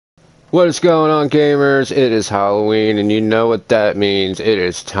What is going on, gamers? It is Halloween, and you know what that means. It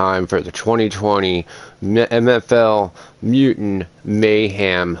is time for the 2020 MFL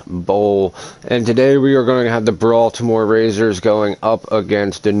Mayhem Bowl. And today we are going to have the Baltimore Razors going up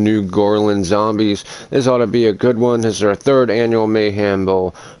against the New Orleans Zombies. This ought to be a good one. This is our third annual Mayhem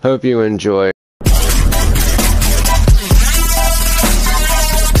Bowl. Hope you enjoy.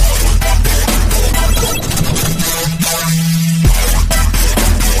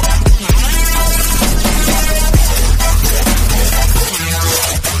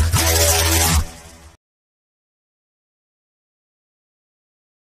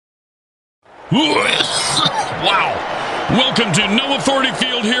 Wow. Welcome to No Authority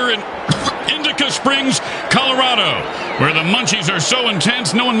Field here in Indica Springs, Colorado, where the munchies are so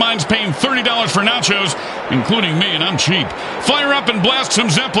intense no one minds paying $30 for nachos, including me, and I'm cheap. Fire up and blast some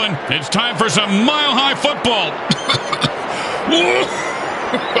Zeppelin. It's time for some mile-high football.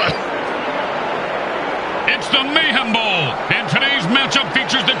 It's the Mayhem Bowl, and today's matchup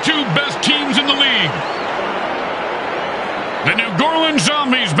features the two best teams in the league. The New Orleans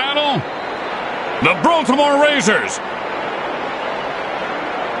Zombies battle the Baltimore Razors.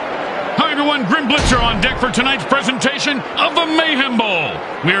 Hi everyone, Grim Blitzer on deck for tonight's presentation of the Mayhem Bowl.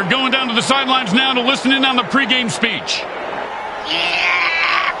 We are going down to the sidelines now to listen in on the pregame speech.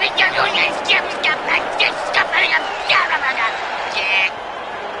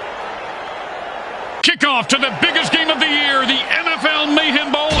 Kickoff to the biggest game of the year, the MFL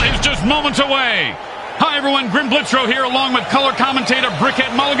Mayhem Bowl, is just moments away. Hi everyone, Grim Blitzrow here along with color commentator Brickhead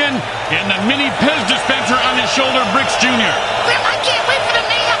Mulligan and the mini Pez dispenser on his shoulder, Bricks Jr. Grim, I can't wait for the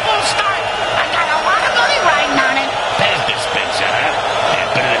Mayhem Bowl start. I got a lot of money riding on it. Pez dispenser, huh?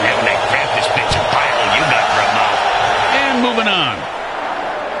 Yeah, better than having that crap dispenser pile you got for a mouth. And moving on.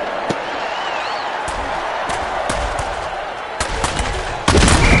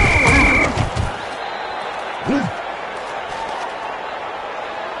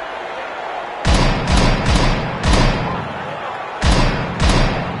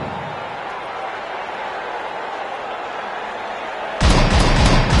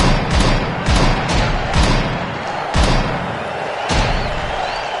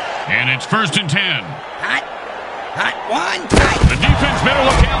 And it's 1st and 10. Hot one. The defense better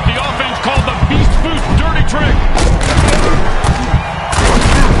look out. The offense called the Beast Boost dirty trick.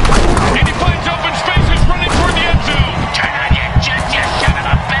 And he finds open spaces running toward the end zone. Turn on your jet, you son of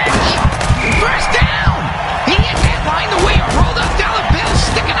a bitch. First down. He hit that line the way a rolled up dollar bill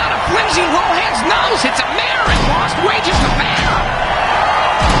sticking out of flimsy Lohan's nose. It's a mare and lost wages to bear.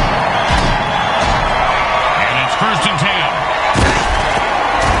 And it's 1st and 10.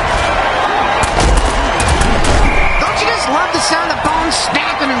 Love the sound of bones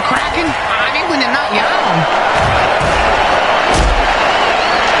snapping and cracking. I mean, when they're not young.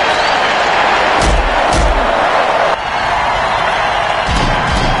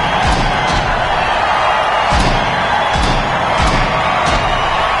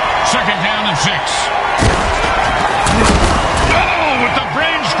 Second down and 6. Oh, with the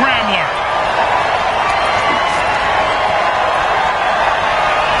brain scrambler.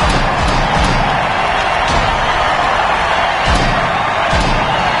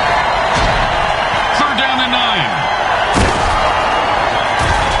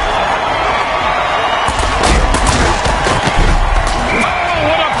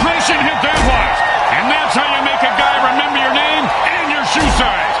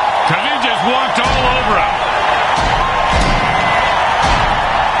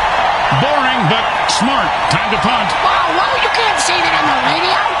 Smart. Time to punt. Whoa, you can't say that on the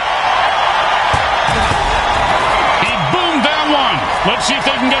radio. He boomed that one. Let's see if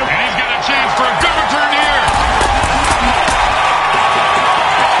they can get it. And he's got a chance for a good return here.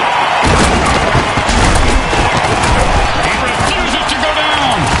 He refuses to go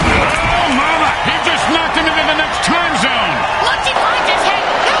down. Oh, mama. He just knocked him into the next time zone. Once he finds his head,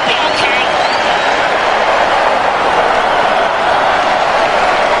 he'll be okay.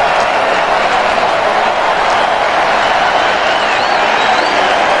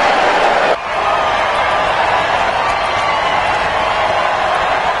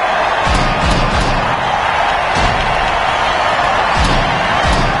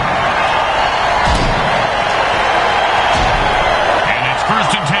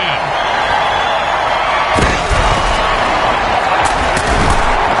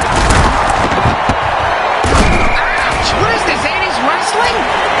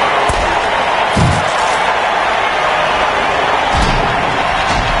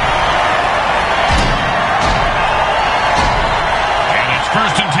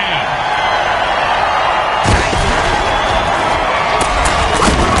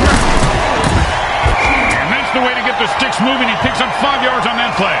 sticks moving. He picks up 5 yards on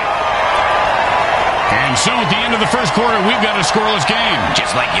that play. And so at the end of the first quarter, we've got a scoreless game.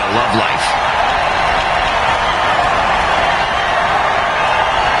 Just like you love life.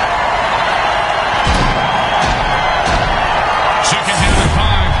 Second down and 5.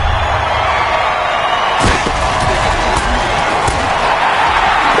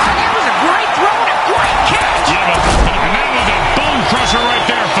 That was a great throw and a great catch. Yeah, and that was a bone crusher right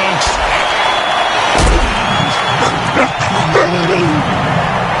there, folks.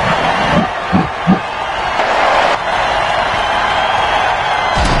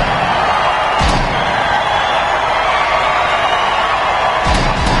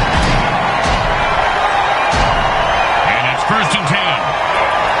 First and 10.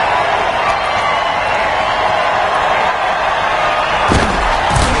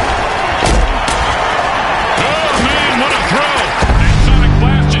 Oh, man, what a throw. That sonic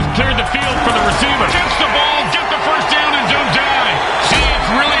blast just cleared the field for the receiver. Gets the ball, get the first down, and don't die. See, it's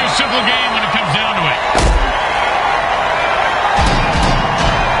really a simple game when it comes down to it.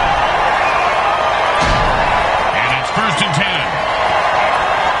 And it's first and 10.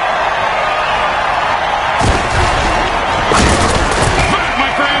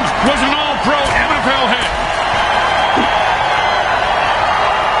 Was an all-pro MFL hit.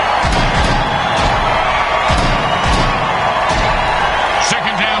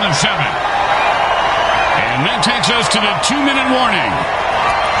 Second down and 7. And that takes us to the 2-minute warning.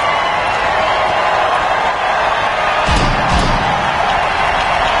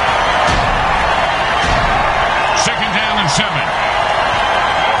 Second down and 7.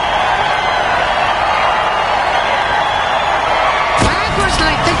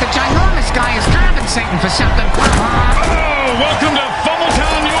 I think the ginormous guy is compensating for something. Oh, welcome to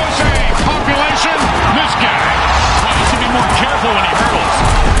Fumbletown, USA. Population, this guy. Well, he should be more careful when he hurdles.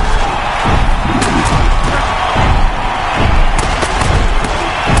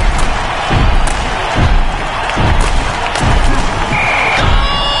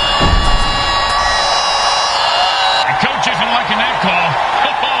 The coach isn't liking that call.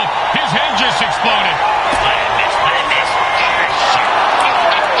 Oh, his head just exploded.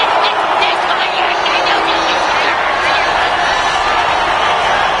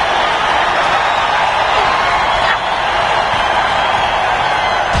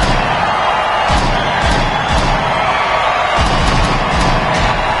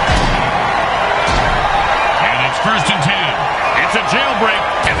 First and 10. It's a jailbreak,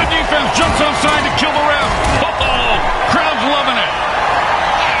 and the defense jumps offside to kill the ref. Uh-oh, crowd's loving it.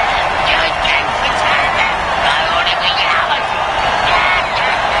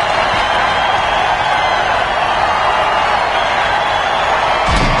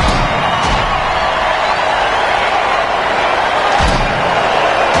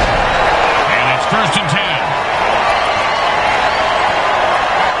 And it's first and 10.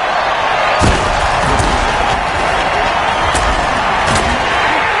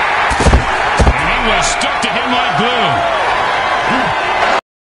 Stuck to him like glue.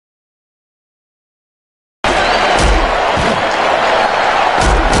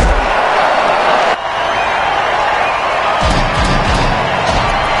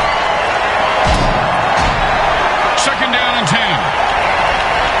 Second down and 10.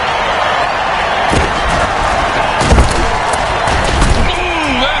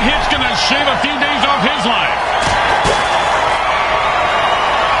 Ooh, that hit's going to shave a few days off his life.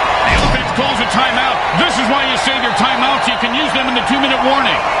 Calls a timeout. This is why you save your timeouts. You can use them in the 2-minute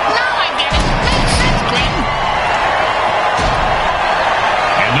warning. Now I get it. Makes sense, Glenn.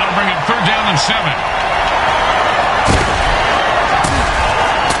 And that'll bring it third down and 7.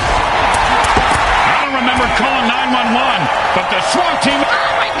 I don't remember calling 911, but the SWAT team...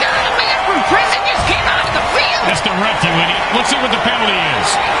 Oh, my God. A man from prison just came out of the field. That's the ref, you idiot. Let's see what the penalty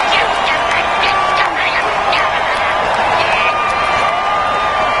is.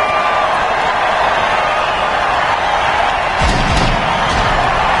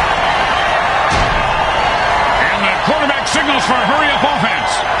 Signals for a hurry-up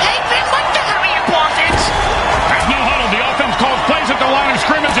offense. Hey, Vin, what's the hurry-up offense? There's no huddle. The offense calls plays at the line of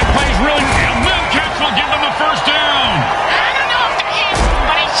scrimmage and plays really... And that catch will give them a first down. I don't know if that is,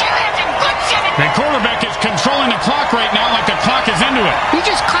 but he sure has a good set of... The quarterback is controlling the clock right now like the clock is into it. He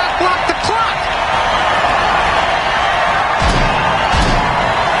just clock-blocked the clock.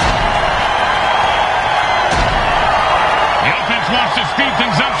 The offense wants to speed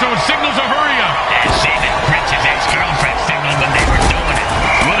things up, so it signals a hurry-up. That's even Prince's ex-girlfriend signaled when they were doing it.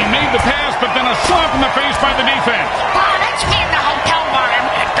 Well, he made the pass, but then a slap in the face by the defense. Oh, that's me in the hotel bar.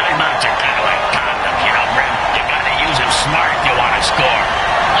 And timeouts are kind of like condoms, you know, Brent? You gotta use them smart if you want to score.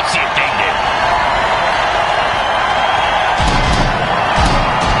 Let's see if they did.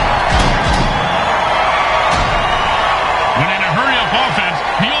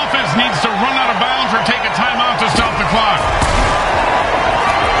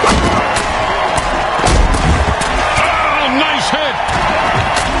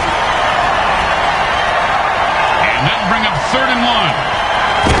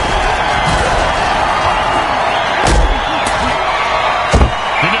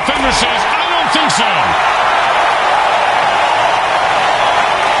 so.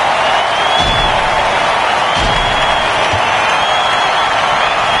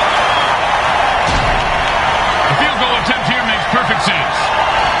 The field goal attempt here makes perfect sense.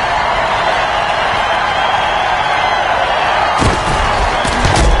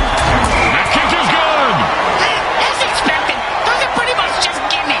 The kick is good. As expected, those are pretty much just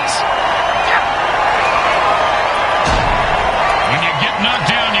gimmies. When you get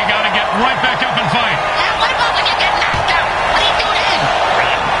knocked down, you got to get right back up and fight. What about when you get knocked out? What do you do then?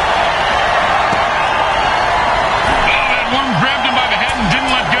 Oh, that worm grabbed him by the head and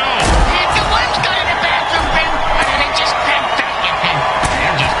didn't let go. If the worms go to the bathroom, Ben, or do they just grab back at Ben?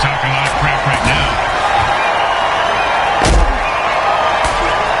 You're just talking a lot of crap right now.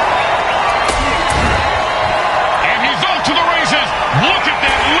 And he's off to the races. Look at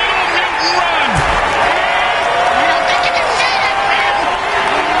that little mutant run. I don't think you can say that, Ben.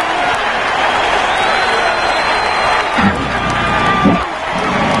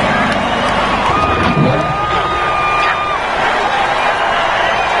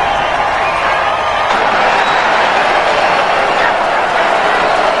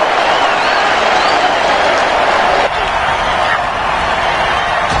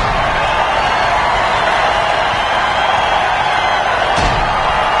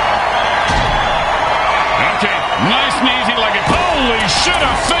 Okay, nice and easy like it. Holy shit,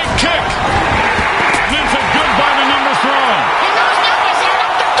 a fake kick. And then for good by the number thrown. And those numbers add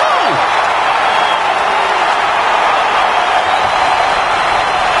up to 2.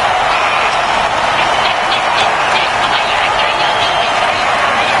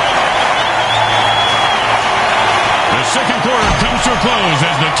 The second quarter comes to a close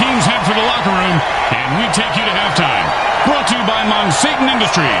as the teams head for the locker room, and we take you to halftime. Brought to you by Monsatan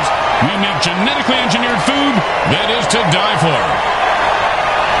Industries. We make genetically engineered food that is to die for.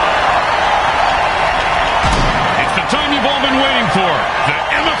 It's the time you've all been waiting for. The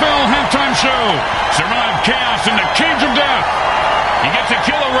MFL halftime show. Survive chaos in the cage of death. You get to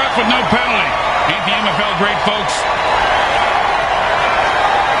kill a ref with no penalty. Ain't the MFL great, folks?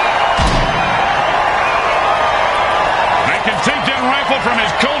 They can take that rifle from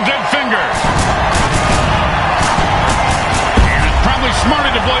his cold, dead fingers. And it's probably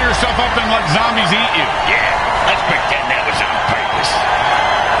smarter to blow yourself up than let zombies eat you. Yeah, let's pretend that was on purpose.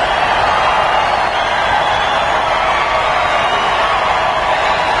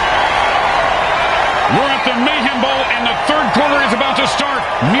 We're at the Mayhem Bowl, and the third quarter is about to start.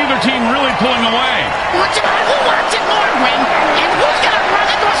 Neither team really pulling away. What's about who wants it more, Win? And who's going to run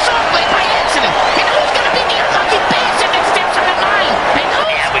into a saw blade by accident? And who's going to be the unlucky bastard that steps on the line? And who's...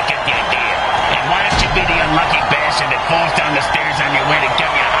 Yeah, we get the idea. And why don't you be the unlucky bastard that falls down the stairs on your way to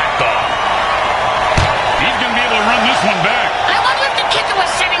get your hot dog? He's going to be able to run this one back. I wonder if the kicker was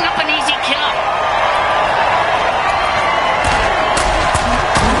setting up an easy kill.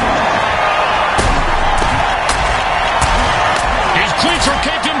 His cleats are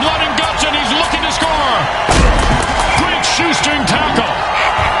caked in blood and guts, and he's looking to score. Great shoestring tackle.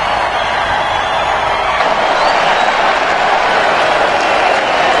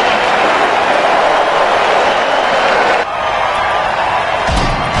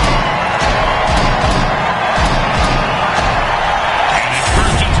 And it's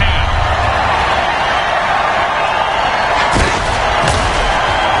 1st and 10.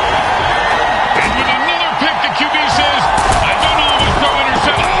 And with another pick, the QB says, I don't know if his throw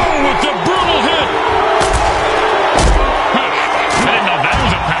intercept. Oh, with the brutal hit. Huh. I didn't know that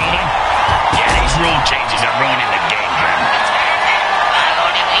was a penalty. Yeah, these rule changes are ruining the game, man.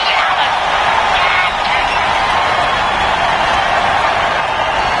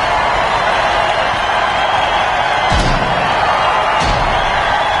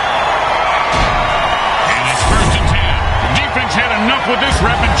 And it's 1st and 10. Defense had enough with this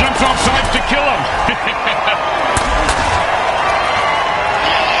rep and jumps off sides to kill him.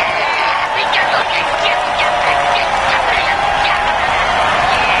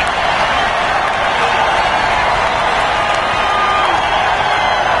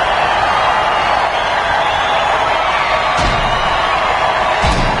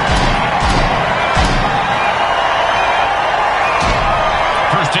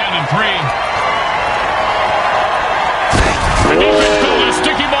 First down and 3. The defense pulled a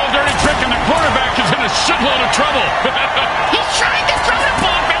sticky ball dirty trick, and the quarterback is in a shitload of trouble. He's trying to throw the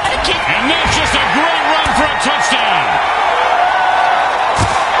ball back to the kicker. And that's just a great run for a touchdown.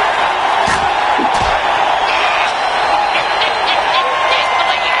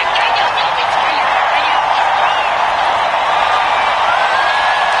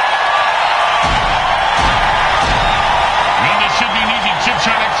 Well, this should be an easy chip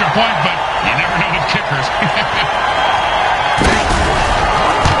shot extra point, but you never know with kickers.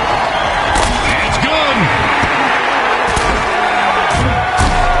 It's good.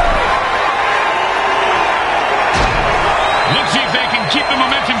 Let's see if they can keep the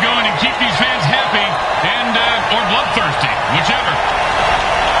momentum going and keep these fans happy and or bloodthirsty, whichever.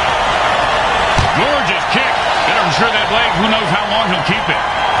 Gorgeous kick. I'm sure that leg, who knows how long he'll keep it.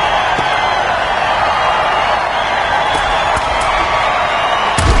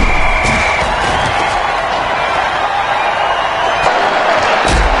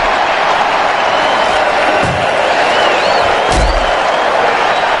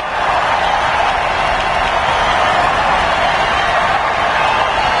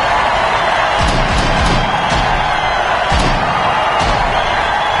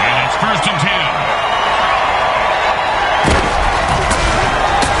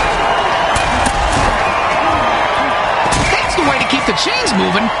 The chains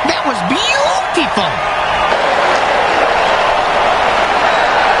moving. That was beautiful.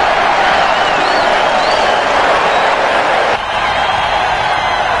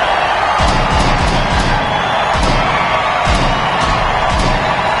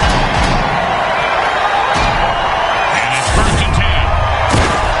 And it's 1st and 10.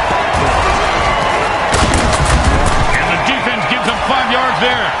 And the defense gives them 5 yards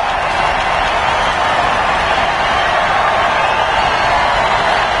there.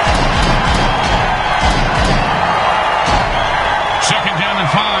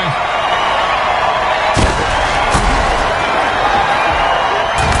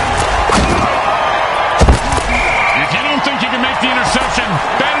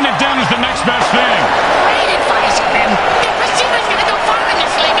 Batting it down is the next best thing. Great advice, Grim. If receiver's gonna go far in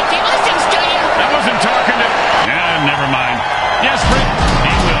this league, if he listens to you. I wasn't talking to... never mind. Yes, Britt,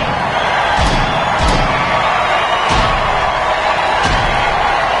 he will.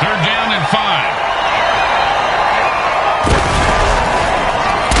 3rd down and 5.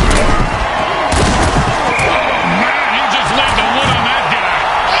 Oh, man, he just laid the wood on that guy.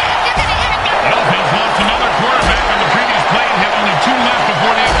 The offense lost another quarterback on the previous play and have only 2 left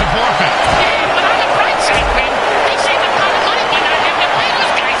before they have to forfeit. Yeah, but on the bright side, Grim, they save a ton of money by not having to play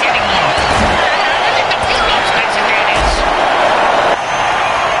those guys anymore. I think the fuel expensive that is.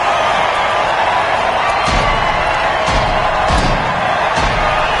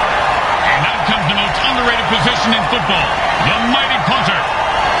 And now comes the most underrated position in football, the mighty punter.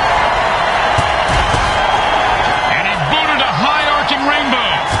 And he booted a high-arcing rainbow.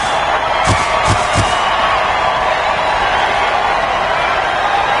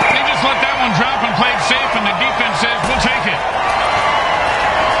 They just let that one drop and played safe, and the defense says, we'll take it.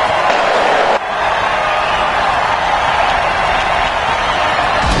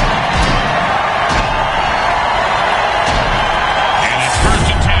 And it's 1st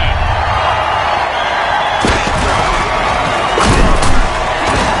and 10.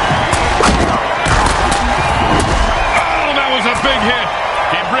 Oh, that was a big hit.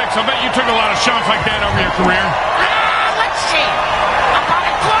 Hey, Bricks, I bet you took a lot of shots like that over your career. Let's see. About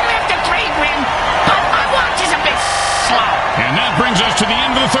a quarter after 3, Grim, but my watch is a bit slow. And that brings us to the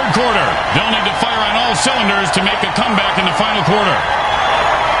end of the 3rd quarter. They'll need to fire on all cylinders to make a comeback in the final quarter.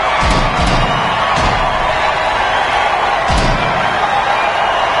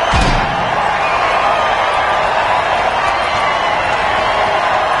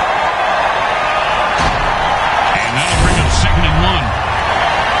 And that'll bring up 2nd and 1.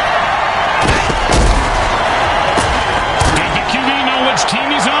 Does the QB know which team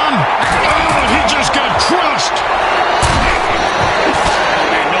he's on? Oh, he just got crushed.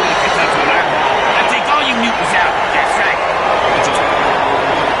 I know what you're talking about. I take all you mutants out. That's right.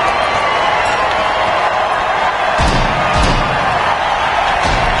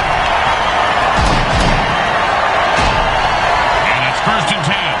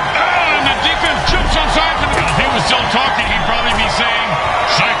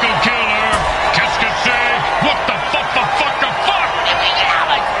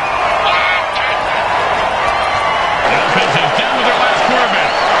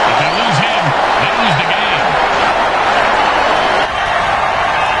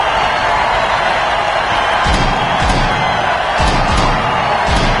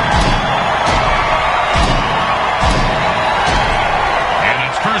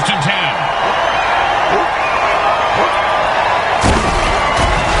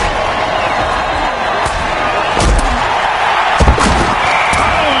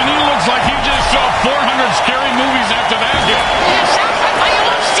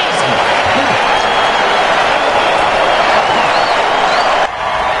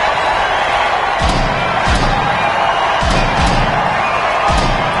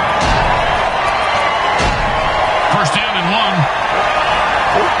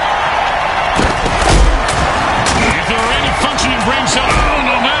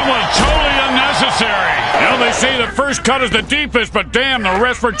 unnecessary. Now they say the first cut is the deepest, but damn, the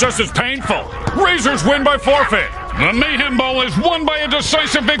rest were just as painful. Razors win by forfeit. The Mayhem Bowl is won by a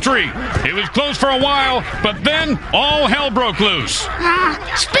decisive victory. It was close for a while, but then all hell broke loose.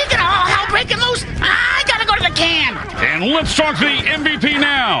 Speaking of all hell breaking loose, I gotta go to the can. And let's talk to the MVP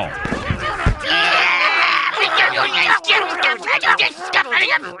now.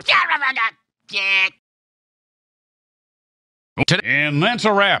 And that's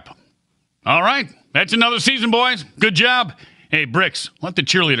a wrap. All right, that's another season, boys. Good job. Hey, Bricks, let the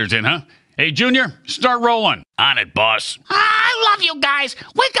cheerleaders in, huh? Hey, Junior, start rolling. On it, boss. I love you guys.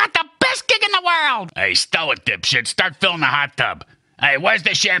 We got the best gig in the world. Hey, stow it, dipshit. Start filling the hot tub. Hey, where's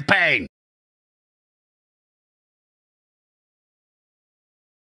the champagne?